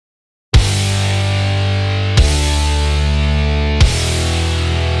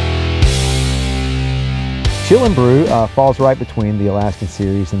Chillin Brew falls right between the Alaskan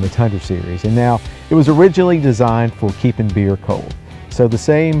series and the Tundra series. And now, it was originally designed for keeping beer cold. So the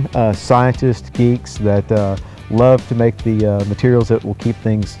same scientists, geeks that love to make the materials that will keep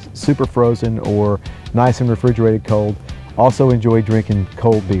things super frozen or nice and refrigerated cold also enjoy drinking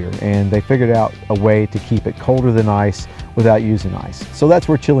cold beer, and they figured out a way to keep it colder than ice without using ice. So that's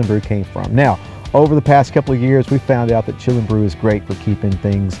where Chillin Brew came from. Now, over the past couple of years, we found out that Chillin Brew is great for keeping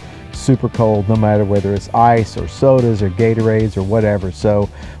things super cold, no matter whether it's ice or sodas or Gatorades or whatever. So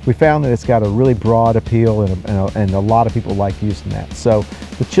we found that it's got a really broad appeal, and a lot of people like using that. So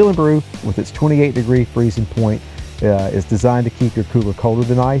the Chillin Brew, with its 28-degree freezing point, is designed to keep your cooler colder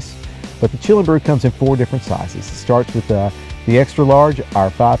than ice. But the Chillin Brew comes in 4 different sizes. It starts with the extra large, our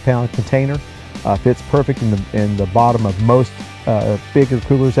 5-pound container. Fits perfect in the bottom of most bigger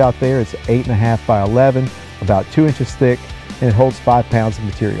coolers out there. It's 8.5 by 11, about 2 inches thick, and it holds 5 pounds of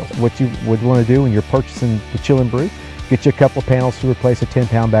material. What you would want to do when you're purchasing the Chillin Brew, get you a couple of panels to replace a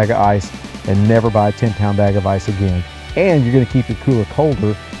 10-pound bag of ice, and never buy a 10-pound bag of ice again. And you're going to keep your cooler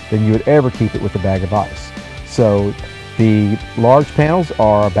colder than you would ever keep it with a bag of ice. So the large panels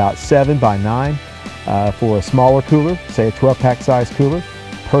are about 7 by 9 for a smaller cooler, say a 12-pack size cooler.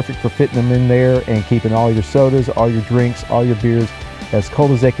 Perfect for fitting them in there and keeping all your sodas, all your drinks, all your beers as cold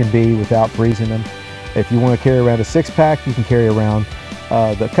as they can be without freezing them. If you want to carry around a 6-pack, you can carry around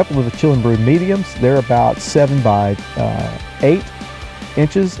the couple of the Chillin Brew mediums. They're about 7 by 8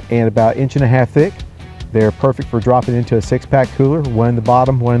 inches and about 1.5 inches thick. They're perfect for dropping into a 6-pack cooler, one in the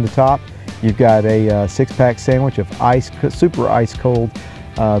bottom, one in the top. You've got a 6-pack sandwich of super ice cold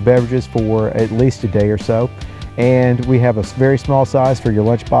beverages for at least a day or so. And we have a very small size for your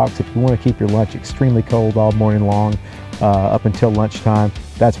lunchbox. If you want to keep your lunch extremely cold all morning long up until lunchtime,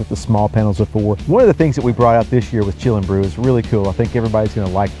 that's what the small panels are for. One of the things that we brought out this year with Chillin Brew is really cool. I think everybody's going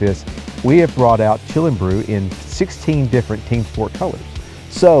to like this. We have brought out Chillin Brew in 16 different team sport colors.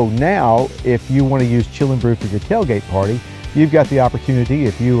 So now, if you want to use Chillin Brew for your tailgate party, you've got the opportunity.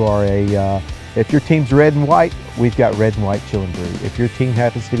 If you are if your team's red and white, we've got red and white Chillin Brew. If your team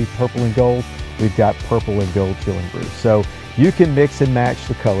happens to be purple and gold, we've got purple and gold Chillin Brew. So you can mix and match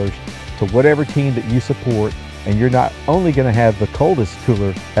the colors to whatever team that you support, and you're not only going to have the coldest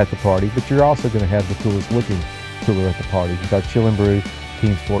cooler at the party, but you're also going to have the coolest looking cooler at the party with our Chillin Brew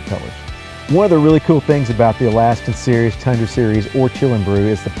team sport colors. One of the really cool things about the Alaskan series, Tundra series, or Chillin Brew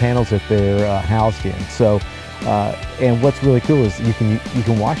is the panels that they're housed in. So, and what's really cool is you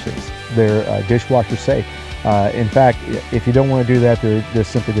can wash these. They're dishwasher safe. In fact, if you don't want to do that, they're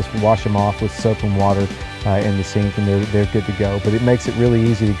simply just wash them off with soap and water in the sink, and they're good to go. But it makes it really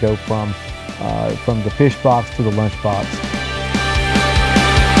easy to go from the fish box to the lunch box.